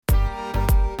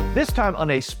This time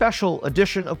on a special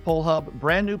edition of Poll Hub,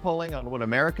 brand new polling on what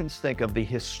Americans think of the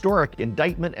historic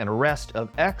indictment and arrest of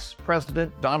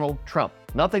ex-President Donald Trump.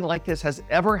 Nothing like this has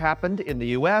ever happened in the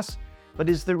U.S., but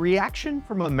is the reaction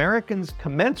from Americans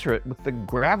commensurate with the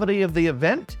gravity of the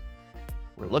event?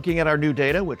 We're looking at our new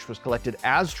data, which was collected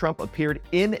as Trump appeared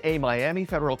in a Miami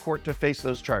federal court to face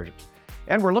those charges.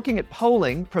 And we're looking at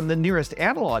polling from the nearest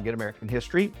analog in American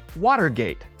history,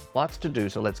 Watergate. Lots to do,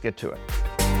 so let's get to it.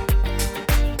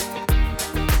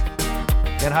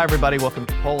 And hi, everybody. Welcome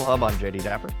to Poll Hub. I'm JD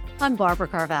Dapper. I'm Barbara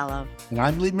Carvalho. And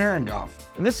I'm Lee Marengoff.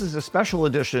 And this is a special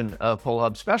edition of Poll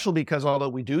Hub. Special because although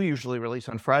we do usually release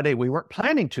on Friday, we weren't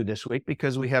planning to this week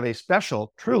because we have a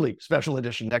special, truly special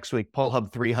edition next week, Poll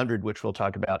Hub 300, which we'll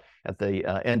talk about at the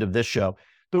end of this show.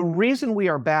 The reason we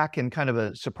are back in kind of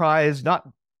a surprise, not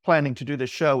planning to do this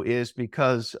show, is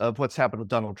because of what's happened with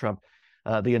Donald Trump.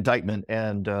 The indictment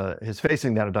and his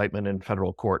facing that indictment in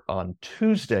federal court on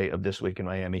Tuesday of this week in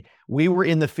Miami. We were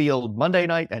in the field Monday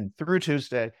night and through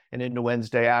Tuesday and into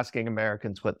Wednesday asking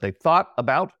Americans what they thought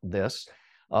about this.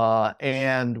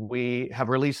 And we have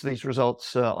released these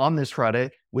results on this Friday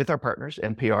with our partners,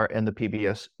 NPR and the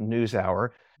PBS NewsHour.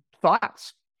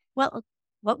 Thoughts? Well,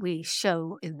 what we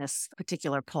show in this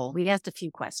particular poll, we asked a few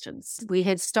questions. We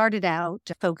had started out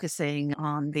focusing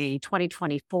on the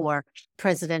 2024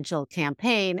 presidential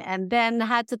campaign and then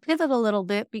had to pivot a little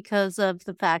bit because of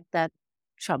the fact that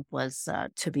Trump was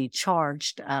to be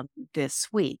charged this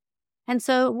week. And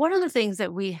so one of the things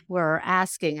that we were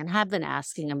asking and have been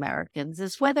asking Americans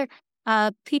is whether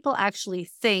people actually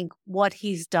think what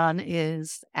he's done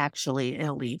is actually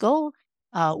illegal.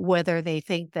 Whether they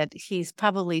think that he's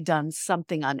probably done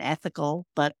something unethical,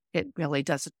 but it really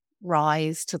doesn't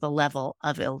rise to the level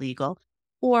of illegal,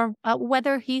 or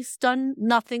whether he's done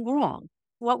nothing wrong.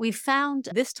 What we found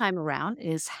this time around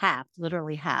is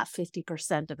literally half,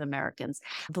 50% of Americans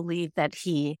believe that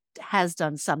he has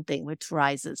done something which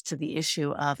rises to the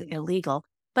issue of illegal.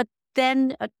 But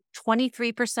then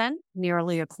 23%,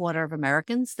 nearly a quarter of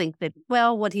Americans think that,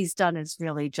 well, what he's done is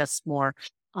really just more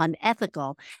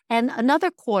unethical. And another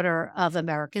quarter of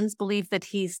Americans believe that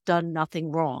he's done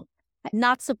nothing wrong.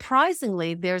 Not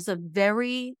surprisingly, there's a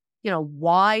very,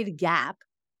 wide gap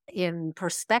in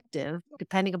perspective,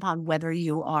 depending upon whether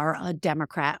you are a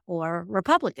Democrat or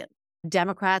Republican.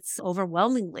 Democrats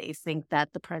overwhelmingly think that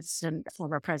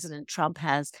former President Trump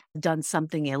has done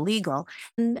something illegal.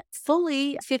 And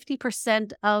fully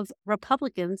 50% of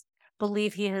Republicans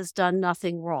believe he has done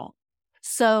nothing wrong.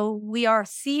 So we are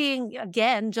seeing,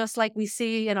 again, just like we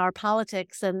see in our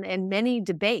politics and many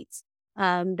debates,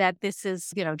 that this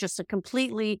is, just a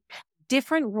completely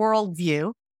different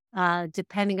worldview,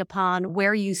 depending upon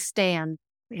where you stand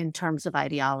in terms of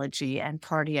ideology and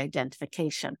party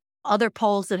identification. Other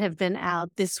polls that have been out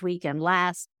this week and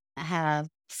last have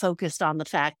focused on the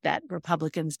fact that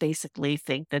Republicans basically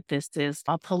think that this is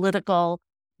a political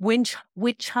witch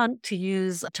hunt, to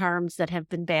use terms that have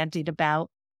been bandied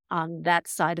about on that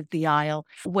side of the aisle,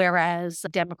 whereas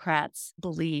Democrats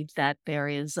believe that there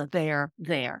is a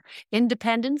there.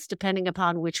 Independents, depending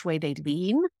upon which way they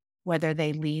lean, whether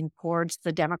they lean towards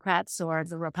the Democrats or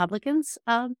the Republicans,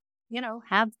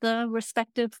 have the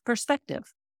respective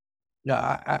perspective.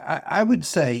 Yeah, I would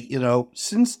say,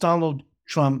 since Donald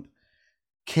Trump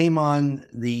came on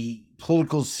the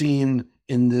political scene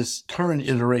in this current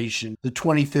iteration, the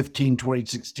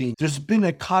 2015-2016, there's been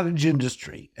a cottage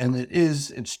industry, and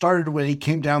it started when he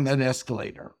came down that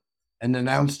escalator and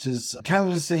announced his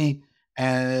candidacy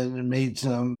and made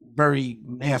some very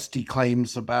nasty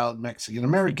claims about Mexican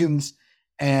Americans.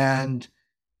 And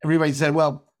everybody said,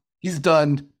 well, he's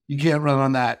done. You can't run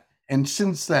on that. And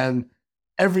since then,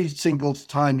 every single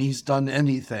time he's done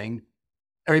anything,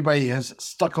 everybody has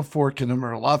stuck a fork in him,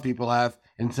 or a lot of people have,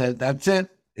 and said, that's it.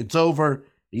 It's over.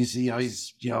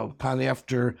 He's gone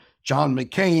after John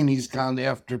McCain. He's gone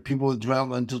after people with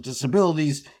developmental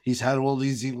disabilities. He's had all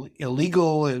these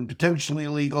illegal and potentially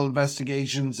illegal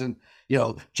investigations. And,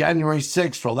 January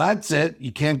 6th, well, that's it.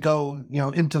 You can't go,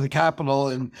 into the Capitol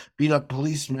and beat up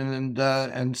policemen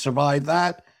and survive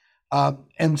that.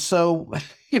 And so,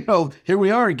 here we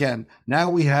are again. Now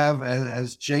we have,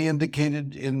 as Jay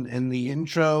indicated in the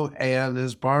intro and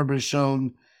as Barbara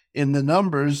shown in the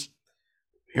numbers,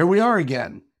 here we are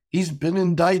again. He's been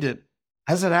indicted.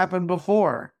 Hasn't happened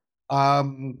before.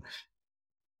 The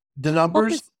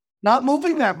numbers not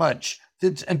moving that much.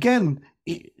 Again,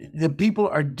 the people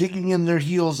are digging in their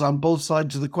heels on both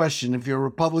sides of the question. If you're a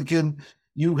Republican,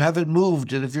 you haven't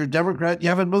moved. And if you're a Democrat, you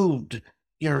haven't moved.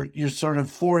 You're sort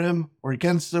of for him or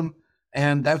against him.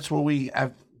 And that's where we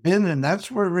have been, and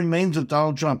that's where it remains with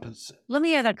Donald Trump. Let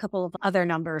me add a couple of other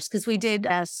numbers, because we did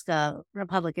ask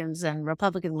Republicans and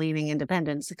Republican-leaning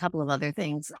independents a couple of other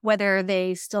things, whether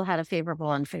they still had a favorable,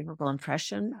 unfavorable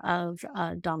impression of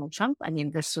Donald Trump. I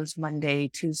mean, this was Monday,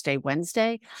 Tuesday,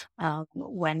 Wednesday,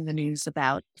 when the news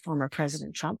about former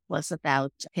President Trump was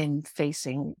about him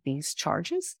facing these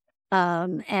charges.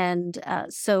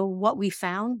 So what we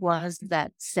found was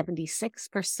that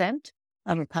 76%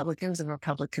 of Republicans and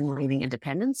Republican-leaning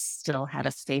independents still had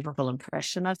a favorable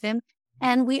impression of him.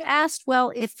 And we asked,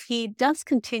 well, if he does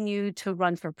continue to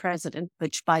run for president,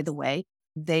 which, by the way,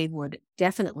 they would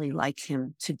definitely like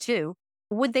him to do,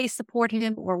 would they support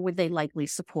him, or would they likely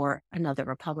support another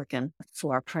Republican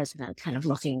for president, kind of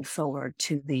looking forward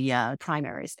to the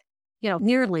primaries?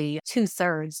 Nearly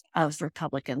 2/3 of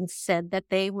Republicans said that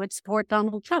they would support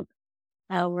Donald Trump.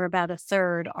 Where about a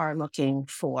third are looking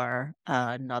for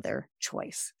another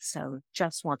choice. So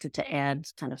just wanted to add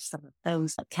kind of some of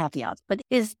those caveats. But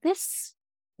is this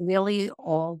really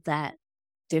all that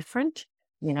different?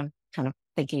 Kind of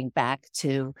thinking back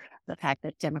to the fact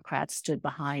that Democrats stood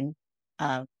behind,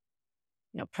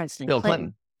 President Bill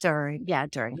Clinton Clinton.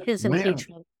 during his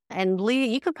impeachment. And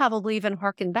Lee, you could probably even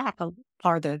harken back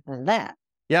farther than that.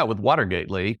 Yeah, with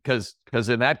Watergate, Lee, because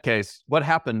in that case, what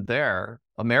happened there,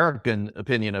 American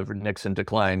opinion of Nixon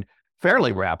declined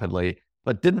fairly rapidly,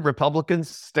 but didn't Republicans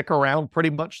stick around pretty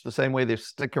much the same way they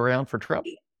stick around for Trump?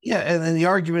 Yeah, and then the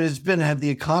argument has been, had the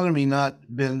economy not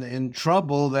been in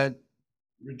trouble, that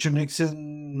Richard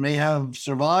Nixon may have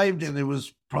survived, and it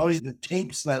was probably the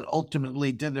tapes that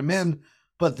ultimately did him in.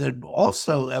 But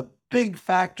also a big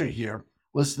factor here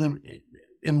was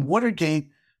in Watergate,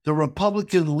 the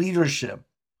Republican leadership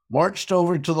marched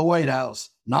over to the White House,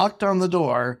 knocked on the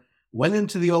door, went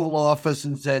into the Oval Office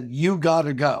and said, "You got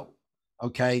to go."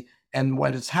 Okay. And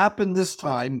what has happened this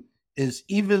time is,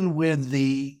 even with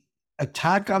the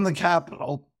attack on the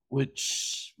Capitol,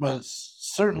 which was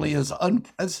certainly as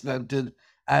unprecedented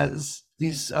as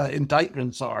these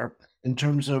indictments are in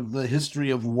terms of the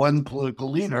history of one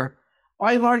political leader,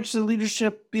 by and large, the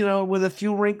leadership, with a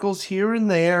few wrinkles here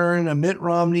and there, and a Mitt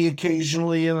Romney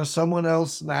occasionally and a someone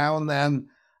else now and then,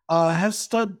 has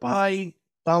stood by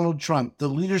Donald Trump. The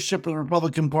leadership of the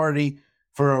Republican Party,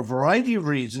 for a variety of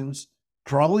reasons,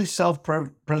 probably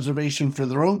self-preservation for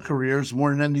their own careers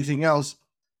more than anything else,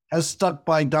 has stuck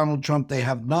by Donald Trump. They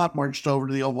have not marched over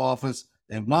to the Oval Office.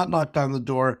 They have not knocked on the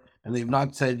door, and they've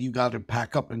not said, "You got to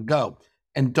pack up and go.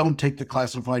 And don't take the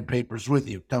classified papers with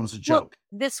you." That was a joke.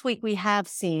 Well, this week we have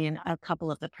seen a couple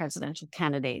of the presidential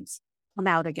candidates come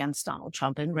out against Donald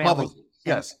Trump and rally.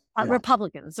 Yes.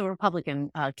 Republicans, the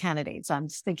Republican candidates. I'm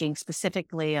thinking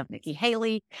specifically of Nikki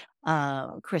Haley,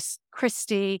 Chris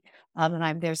Christie,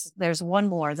 and there's one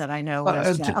more that I know.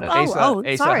 Asa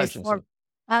Sorry. Hutchinson.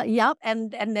 Yep,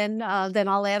 and then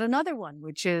I'll add another one,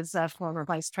 which is former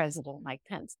Vice President Mike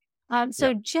Pence.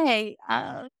 So Jay,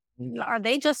 are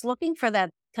they just looking for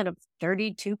that kind of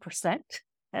 32%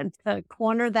 and to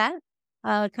corner that?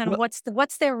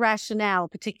 What's their rationale,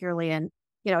 particularly in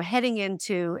heading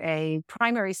into a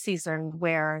primary season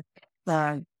where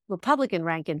the Republican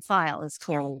rank and file is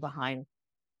clearly behind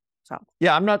Trump?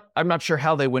 Yeah, I'm not sure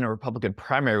how they win a Republican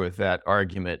primary with that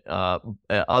argument,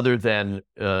 other than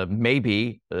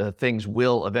maybe things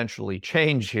will eventually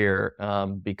change here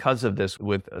because of this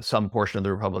with some portion of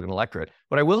the Republican electorate.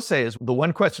 What I will say is, the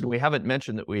one question we haven't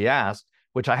mentioned that we asked,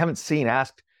 which I haven't seen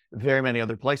asked very many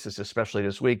other places, especially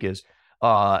this week, is,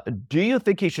 do you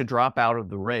think he should drop out of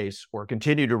the race or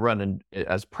continue to run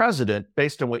as president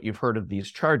based on what you've heard of these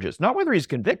charges? Not whether he's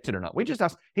convicted or not. We just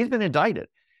asked, he's been indicted.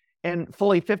 And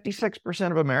fully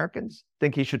 56% of Americans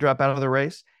think he should drop out of the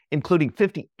race, including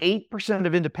 58%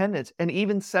 of independents and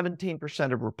even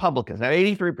 17% of Republicans. Now,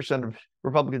 83% of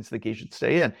Republicans think he should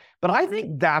stay in. But I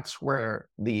think that's where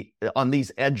on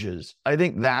these edges, I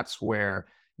think that's where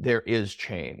there is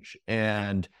change.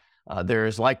 And there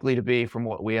is likely to be, from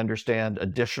what we understand,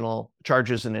 additional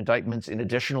charges and indictments in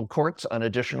additional courts on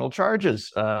additional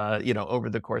charges, over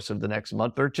the course of the next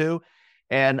month or two.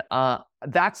 And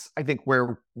that's, I think,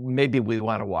 where maybe we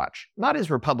want to watch. Not his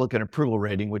Republican approval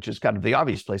rating, which is kind of the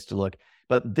obvious place to look,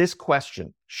 but this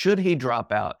question, should he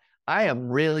drop out? I am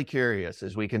really curious,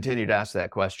 as we continue to ask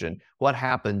that question, what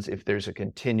happens if there's a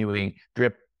continuing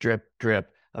drip, drip, drip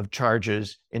of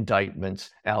charges,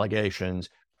 indictments, allegations,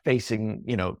 facing,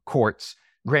 courts,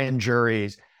 grand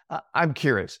juries. I'm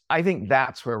curious. I think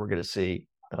that's where we're going to see,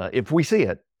 if we see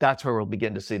it, that's where we'll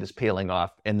begin to see this peeling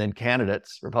off. And then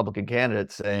Republican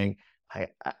candidates saying,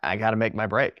 I got to make my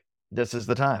break. This is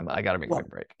the time. I got to make my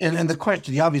break. And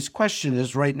the obvious question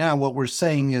is, right now, what we're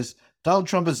saying is Donald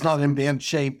Trump is not in bad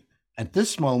shape at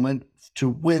this moment to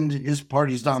win his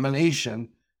party's nomination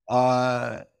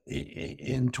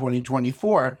in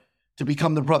 2024 to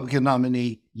become the Republican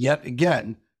nominee yet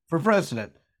again for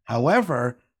president.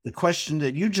 However, the question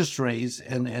that you just raised,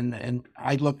 and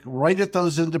I look right at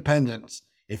those independents.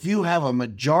 If you have a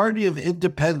majority of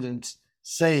independents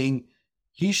saying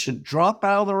he should drop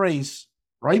out of the race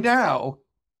right now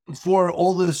before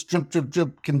all this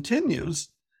drip continues,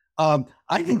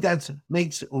 I think that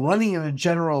makes running in a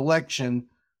general election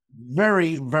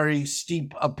very, very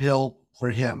steep uphill for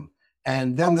him.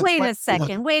 And then wait a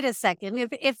second.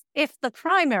 If the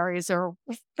primaries are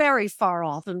very far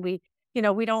off, and we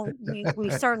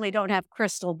certainly don't have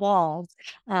crystal balls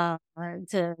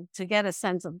to get a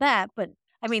sense of that. But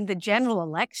I mean, the general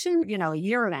election, a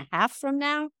year and a half from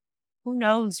now, who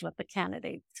knows what the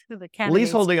candidates.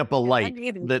 Lee's holding up a light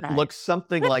that looks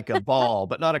something like a ball,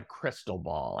 but not a crystal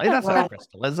ball. That's not a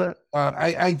crystal, is it?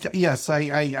 Yes,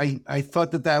 I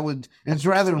thought that would. It's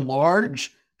rather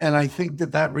large. And I think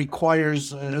that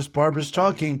requires, as Barbara's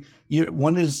talking,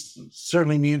 one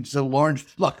certainly needs a large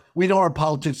look. We know our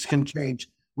politics can change.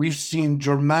 We've seen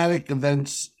dramatic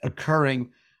events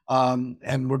occurring,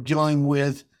 and we're dealing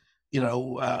with,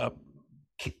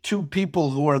 two people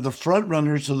who are the front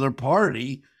runners of their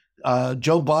party,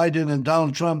 Joe Biden and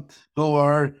Donald Trump, who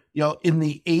are in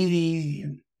the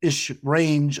 80-ish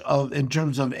range in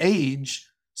terms of age.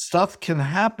 Stuff can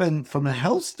happen from a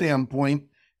health standpoint.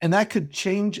 And that could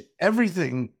change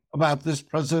everything about this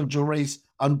presidential race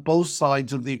on both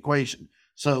sides of the equation.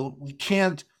 So we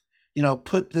can't,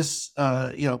 put this,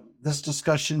 this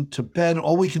discussion to bed.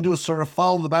 All we can do is sort of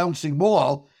follow the bouncing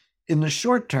ball in the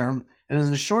short term. And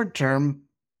in the short term,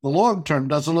 the long term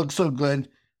doesn't look so good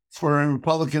for a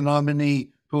Republican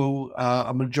nominee who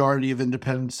a majority of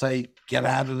independents say, get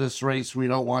out of this race. We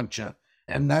don't want you.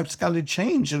 And that's got to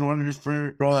change in order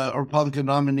for a Republican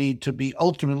nominee to be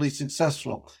ultimately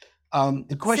successful.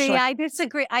 The question. See, I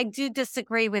disagree. I do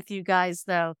disagree with you guys,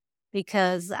 though,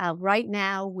 because right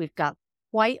now we've got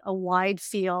quite a wide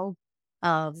field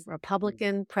of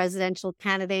Republican presidential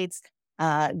candidates.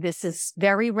 This is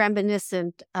very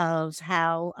reminiscent of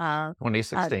how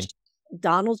 2016.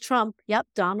 Donald Trump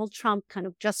kind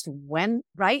of just went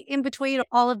right in between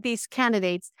all of these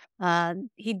candidates.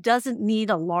 He doesn't need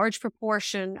a large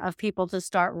proportion of people to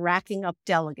start racking up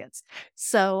delegates.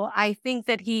 So I think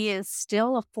that he is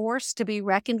still a force to be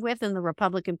reckoned with in the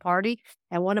Republican Party.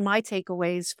 And one of my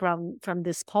takeaways from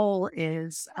this poll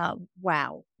is,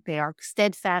 wow, they are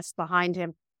steadfast behind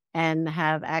him and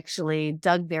have actually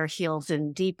dug their heels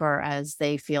in deeper as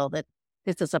they feel that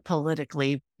this is a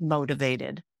politically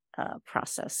motivated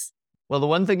process. Well, the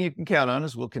one thing you can count on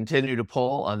is we'll continue to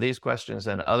poll on these questions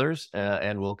and others,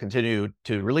 and we'll continue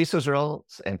to release those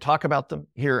results and talk about them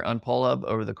here on Poll Hub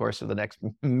over the course of the next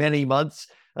many months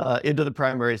into the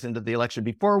primaries, into the election.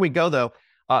 Before we go, though,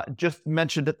 just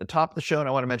mentioned at the top of the show, and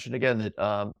I want to mention again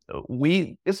that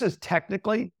this is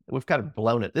technically, we've kind of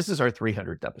blown it. This is our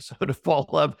 300th episode of Poll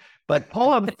Hub, but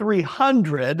Poll Hub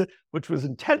 300, which was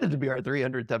intended to be our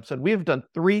 300th episode, we have done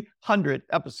 300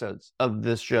 episodes of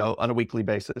this show on a weekly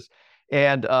basis.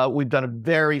 And we've done a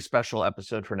very special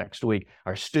episode for next week.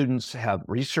 Our students have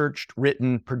researched,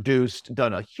 written, produced,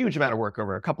 done a huge amount of work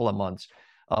over a couple of months.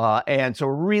 And so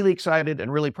we're really excited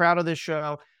and really proud of this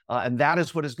show. And that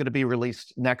is what is going to be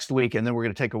released next week. And then we're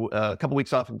going to take a couple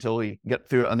weeks off until we get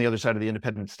through on the other side of the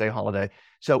Independence Day holiday.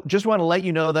 So just want to let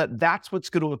you know that that's what's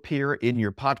going to appear in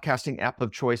your podcasting app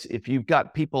of choice. If you've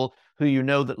got people who you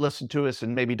know that listen to us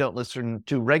and maybe don't listen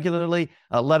to regularly,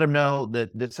 let them know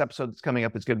that this episode that's coming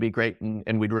up is going to be great.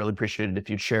 And we'd really appreciate it if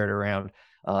you'd share it around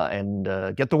and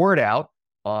get the word out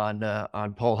on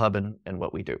Poll Hub and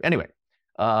what we do. Anyway.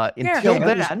 Until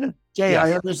then, Jay, yes.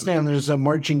 I understand there's a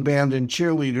marching band and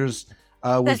cheerleaders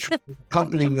which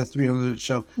accompanying the 300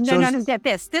 show. No, get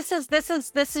this. This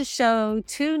is show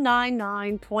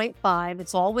 299.5.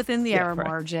 It's all within the error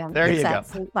margin. There you go.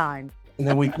 Fine. And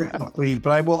then we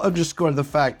but I will underscore the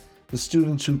fact the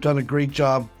students who've done a great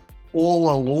job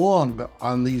all along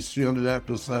on these 300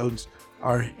 episodes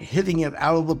are hitting it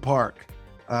out of the park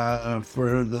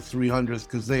for the 300th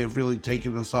because they have really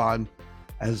taken us on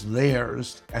as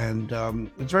theirs, and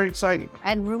it's very exciting.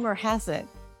 And rumor has it,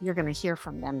 you're going to hear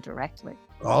from them directly.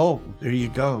 Oh, there you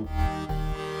go.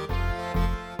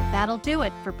 That'll do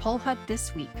it for Poll Hub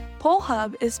this week. Poll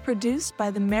Hub is produced by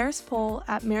the Marist Poll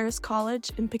at Marist College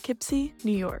in Poughkeepsie,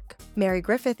 New York. Mary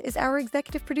Griffith is our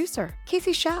executive producer.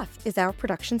 Casey Schaff is our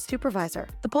production supervisor.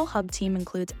 The Poll Hub team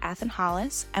includes Athen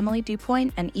Hollis, Emily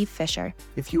DuPoint, and Eve Fisher.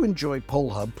 If you enjoy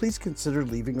Poll Hub, please consider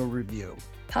leaving a review.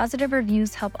 Positive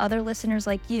reviews help other listeners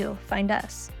like you find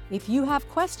us. If you have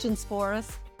questions for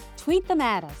us, tweet them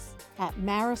at us at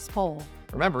Marist Poll.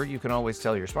 Remember, you can always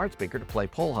tell your smart speaker to play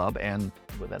Poll Hub, and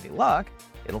with any luck,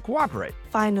 it'll cooperate.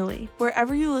 Finally,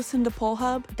 wherever you listen to Poll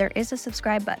Hub, There is a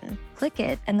subscribe button. Click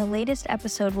it, and the latest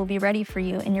episode will be ready for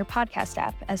you in your podcast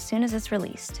app as soon as it's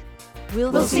released.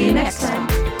 We'll see you next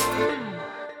time.